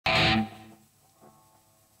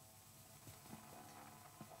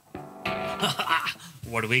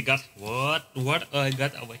what we got? What I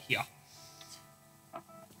got over here?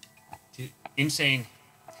 Insane.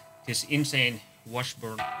 This insane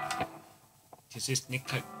Washburn. This is Nick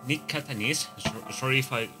Catanese. Sorry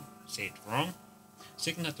if I say it wrong.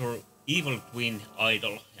 Signature Evil Twin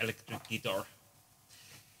Idol electric guitar.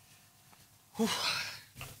 Whew.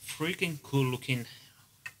 Freaking cool looking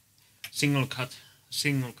single cut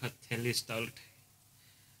telly styled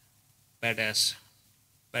badass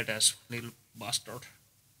little bastard.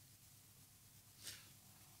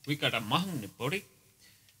 We got a mahogany body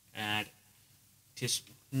and this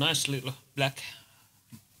nice little black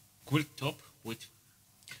quilt top with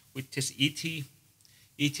this ET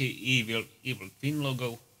Evil Twin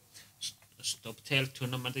logo, stop-tail to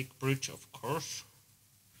pneumatic bridge of course,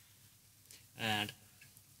 and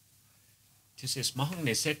this is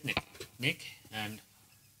mahogany set neck and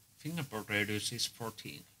fingerboard radius is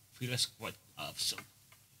 14. Feels quite awesome.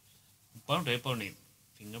 Bound ebony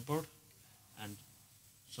fingerboard and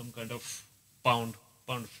some kind of bound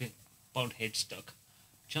headstock,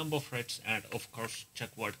 jumbo frets, and of course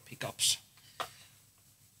jack wide pickups.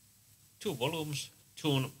 2 volumes,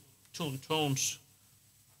 tune tones,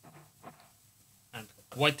 and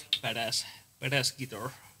quite badass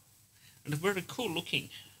guitar, and very cool looking.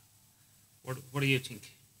 What do you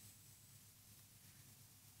think?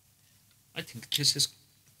 I think this is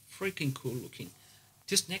freaking cool looking.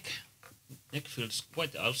 This neck feels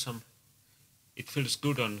quite awesome. It feels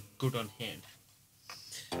good on hand.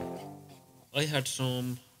 I had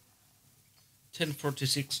some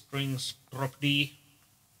 1046 strings drop D,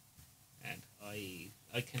 and I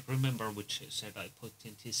can't remember which set I put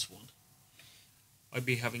in this one. I'll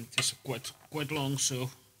be having this quite long, so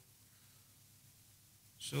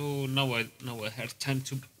now I have time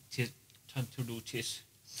to do this.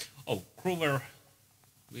 Oh, Groover,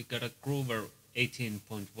 we got a Groover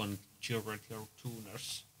 18.1 Georator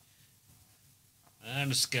tuners,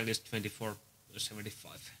 and the scale is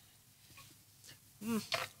 2475.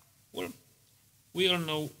 Well, we all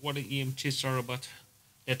know what the EMGs are about.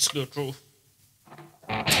 Let's go through.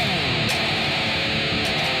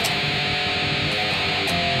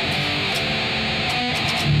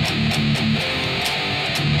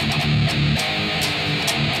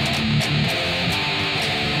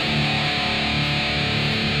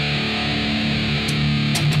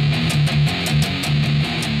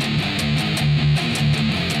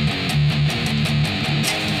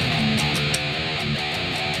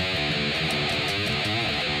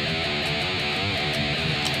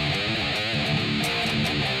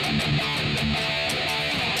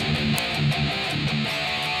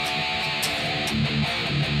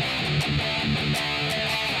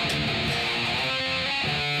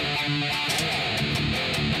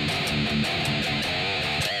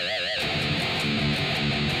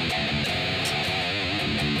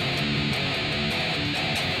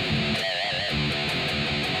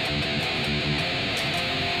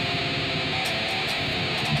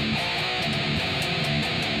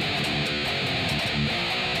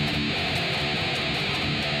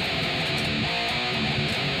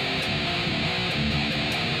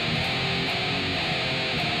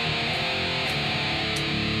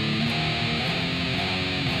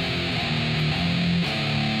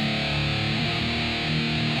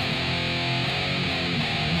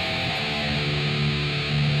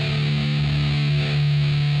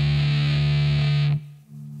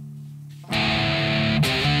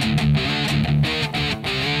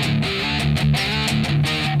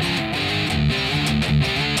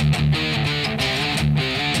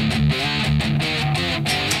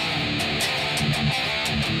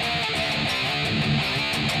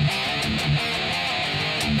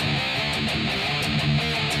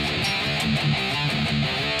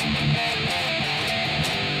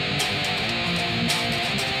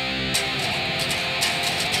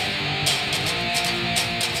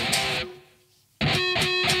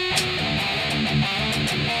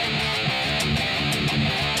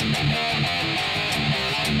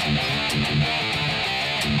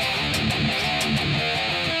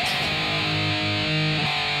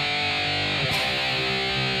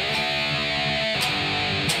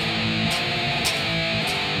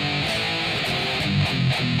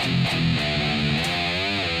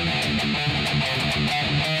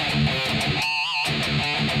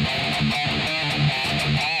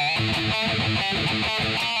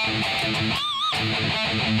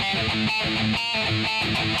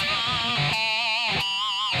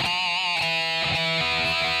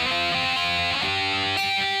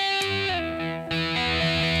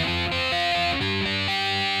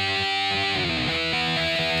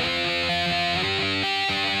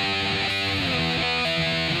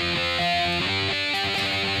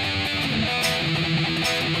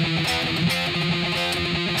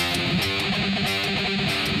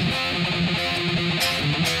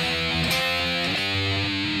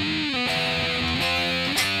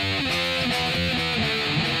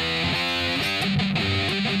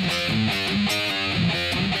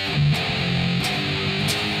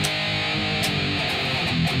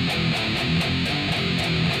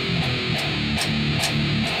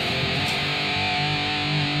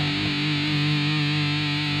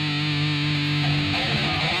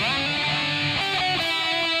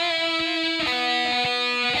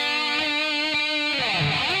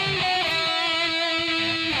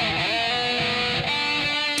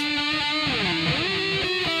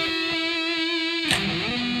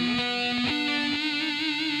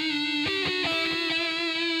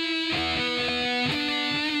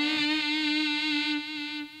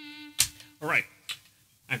 Alright,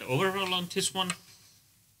 and overall on this one,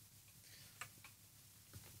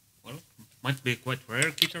 well, might be quite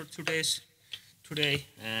rare guitar today,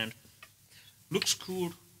 and looks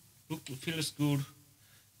good, feels good.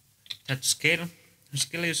 That scale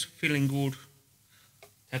is feeling good.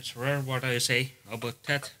 That's rare what I say about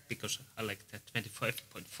that, because I like that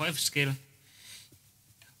 25.5 scale.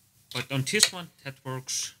 But on this one, that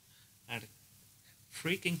works, and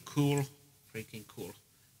freaking cool.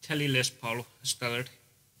 Telly Les Paul styled.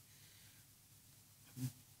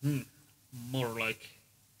 More like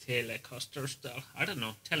Telecaster style. I don't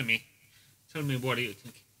know. Tell me what do you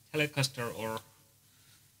think? Telecaster or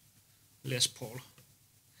Les Paul?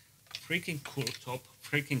 Freaking cool top.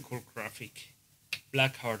 Freaking cool graphic.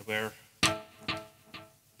 Black hardware.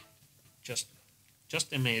 Just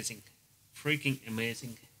amazing. Freaking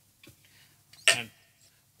amazing. And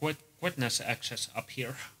quite nice access up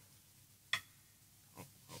here.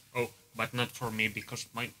 Oh, but not for me, because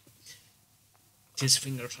these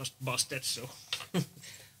fingers are busted, so.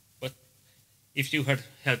 But if you had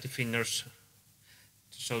healthy fingers,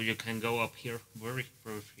 so you can go up here, very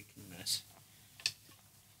freaking nice.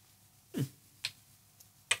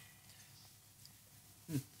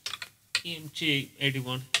 EMG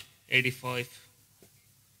 81, 85.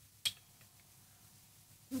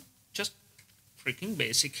 Just freaking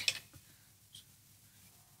basic.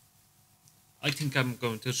 I think I'm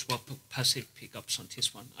going to swap passive pickups on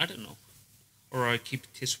this one. I don't know. Or I keep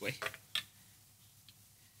it this way.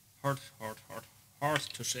 Hard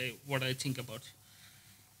to say what I think about.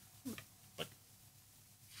 But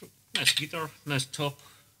nice guitar, nice top.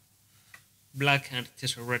 Black, and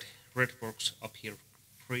this red works up here.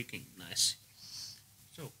 Freaking nice.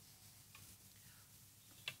 So,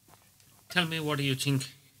 tell me what do you think.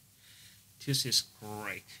 This is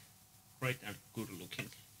great and good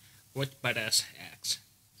looking. What badass axe.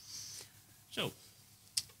 So,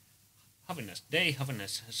 have a nice day, have a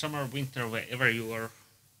nice summer, winter, wherever you are.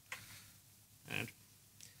 And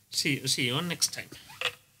see you on next time.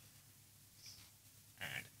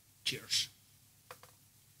 And cheers.